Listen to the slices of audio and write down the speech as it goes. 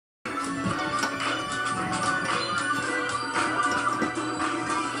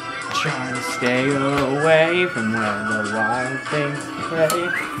stay away from where the wild things play.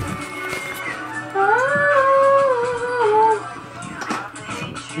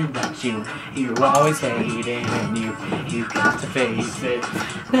 You always hate it, and you got to face it.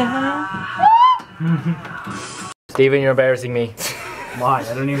 Steven, you're embarrassing me. Why?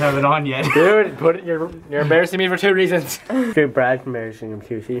 I don't even have it on yet. Dude, you're embarrassing me for 2 reasons. Dude, Brad's embarrassing him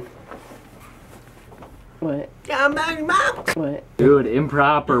too, see? What? What? Dude,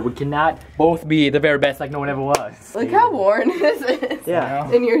 improper. We cannot both be the very best like no one ever was. Look how worn this is. Yeah.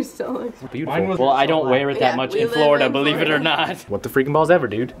 And you're still like... Beautiful. Well, I don't wear it that much in Florida, believe it or not. What the freaking balls ever,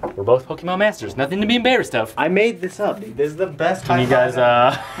 dude. We're both Pokemon masters. Nothing to be embarrassed of. I made this up, dude. This is the best. Can you guys,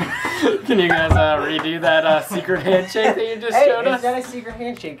 redo that secret handshake that you just showed us? It's not a secret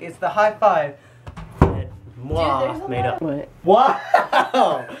handshake. It's the high five. Mwah, made up. What?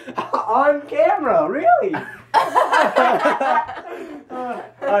 Wow! On camera, really?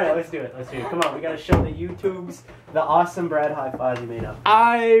 Alright, let's do it. Let's do it. Come on, we gotta show the YouTubes the awesome Brad high fives you made up.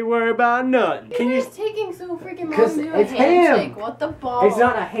 I worry about nothing. Can you taking so freaking long Cause to do a it's handshake? him. What the ball? It's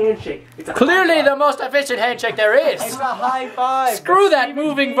not a handshake. It's a Clearly the most efficient handshake there is. It's a high five. Screw that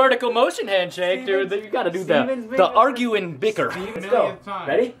moving vertical motion handshake, dude. You gotta do the argue and bicker. Let's go.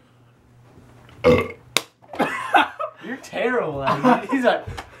 Ready? You're terrible at it. He's like...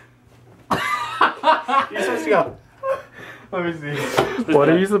 You're supposed to go. Let me see. What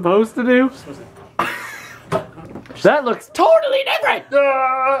are you supposed to do? That looks totally different!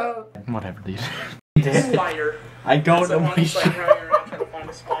 Whatever, dude. Spider. I don't know why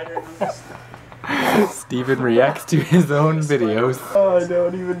Steven reacts to his own videos. Oh, I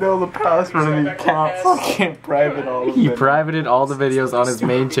don't even know the password of these accounts. I can't private all of them. He privated all the videos on his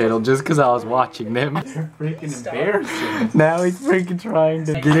main channel just because I was watching them. They're freaking embarrassing. Now he's freaking trying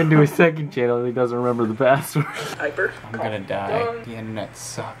to get into his second channel and he doesn't remember the password. Hyper. I'm gonna die. The internet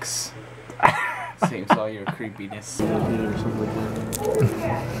sucks. Saves all your creepiness.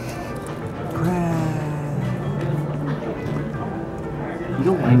 You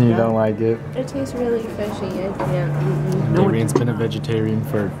don't like it? It tastes really fishy. I can't. Darian's been a vegetarian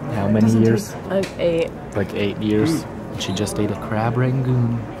for how many years? Like 8. Like 8 years. She just ate a crab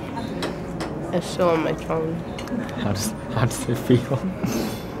rangoon. It's still on my tongue. How does it feel?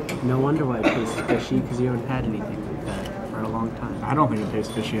 No wonder why it tastes fishy, because you haven't had anything like that for a long time. I don't think it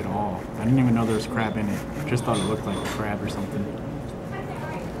tastes fishy at all. I didn't even know there was crab in it. Just thought it looked like a crab or something.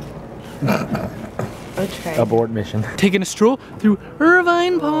 Okay. Abort mission. Taking a stroll through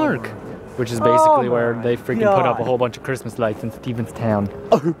Irvine Park, which is basically where they freaking put up a whole bunch of Christmas lights in Stevens Town.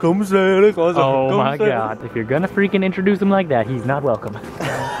 Come Santa Claus. Oh my God! If you're gonna freaking introduce him like that, he's not welcome.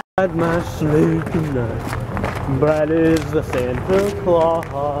 Ride my sleigh tonight. Brad is the Santa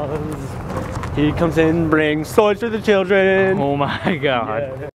Claus. He comes in, brings toys to the children. Oh my God!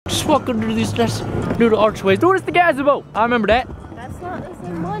 Yeah. Just walking through these little archways. Dude, it's the gazebo. I remember that. That's not the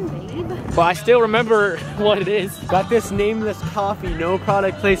same one, babe. But I still remember what it is. Got this nameless coffee, no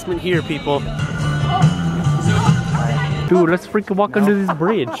product placement here, people. Dude, let's freaking walk under this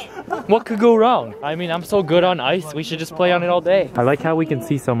bridge. What could go wrong? I mean, I'm so good on ice, we should just play on it all day. I like how we can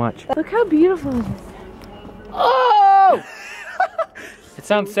see so much. Look how beautiful it is. Oh! It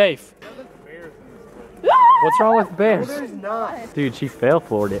sounds safe. What's wrong with bears? There's not. Dude, she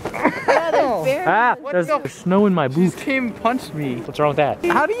fail-floored it. Yeah, there's bears. Ah, there's snow in my boots. She came and punched me. What's wrong with that?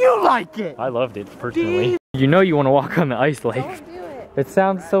 How do you like it? I loved it, personally. You know you want to walk on the ice lake. Don't do it. It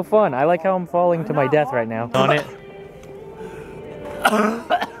sounds so fun. I like how I'm falling to my death right now. On it.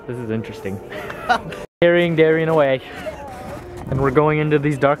 This is interesting. Carrying Darian away. And we're going into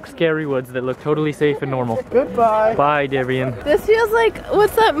these dark, scary woods that look totally safe and normal. Goodbye. Bye, Darian. This feels like,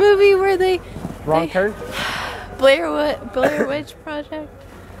 what's that movie where they... Wrong turn? Blair Witch Project?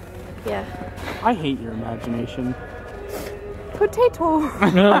 Yeah. I hate your imagination. Potato.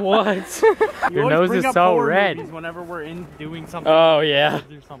 What? Your nose is so red. Whenever we're doing something. Oh yeah.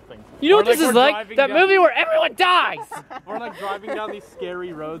 Do something. You know what this is like? That movie where everyone dies. Or like driving down these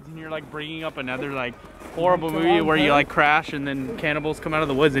scary roads and you're like bringing up another like horrible movie where you like crash and then cannibals come out of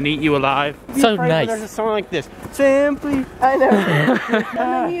the woods and eat you alive. So nice. There's a song like this. Simply. I know. And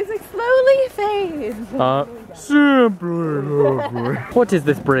the music slowly fades. Simply. What is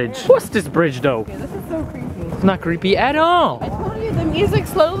this bridge? What's this bridge though? Okay, this is so creepy. It's not creepy at all. I told you the music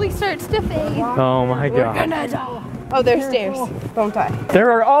slowly starts to fade. Oh my God. Gonna die. Oh, there's stairs. Don't die.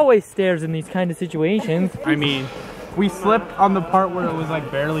 There are always stairs in these kind of situations. I mean, we slipped on the part where it was like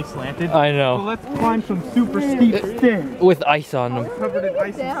barely slanted. I So know. let's climb some super steep stairs. With ice on them. Covered in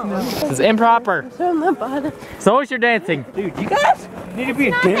ice and snow. This is improper. It's on the bottom. So is your dancing. Dude, you guys Need to be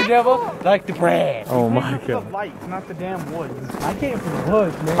a daredevil like the brand. Oh my The god. lights, not the damn woods. I came from the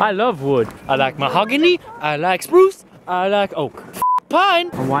woods, man. I love wood. I like mahogany. I like spruce. I like oak. Pine.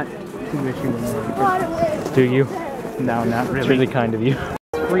 I want to wish you one. Do you? No, not It's really. really kind of you.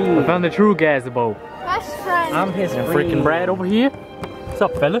 I found the true gazebo. Best friend. I'm his And freaking Brad over here. What's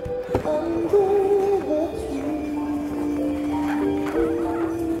up, fella?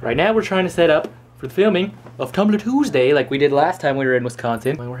 Right now we're trying to set up for the filming of Tumblr Tuesday like we did last time we were in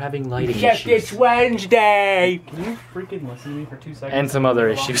Wisconsin. When we're having lighting issues. It's Wednesday. Can you freaking listen to me for 2 seconds? And some other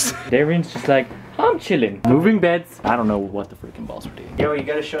issues. Darian's just like, I'm chilling. Moving beds. I don't know what the freaking balls we're doing. Yo, you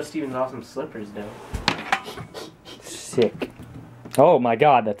gotta show Steven's awesome slippers, though. Sick. Oh my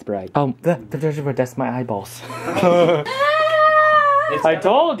god, that's bright. Oh, that's my eyeballs. I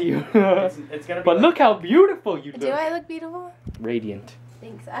told you. It's gonna be But look how beautiful you Do look. I look beautiful? Radiant.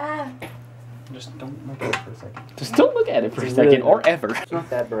 Thanks. Just don't look at it for a second. Just don't look at it for a second, or ever. It's not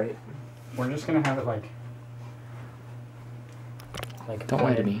that bright. We're just gonna have it like Don't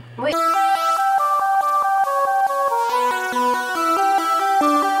lie to me. Wait.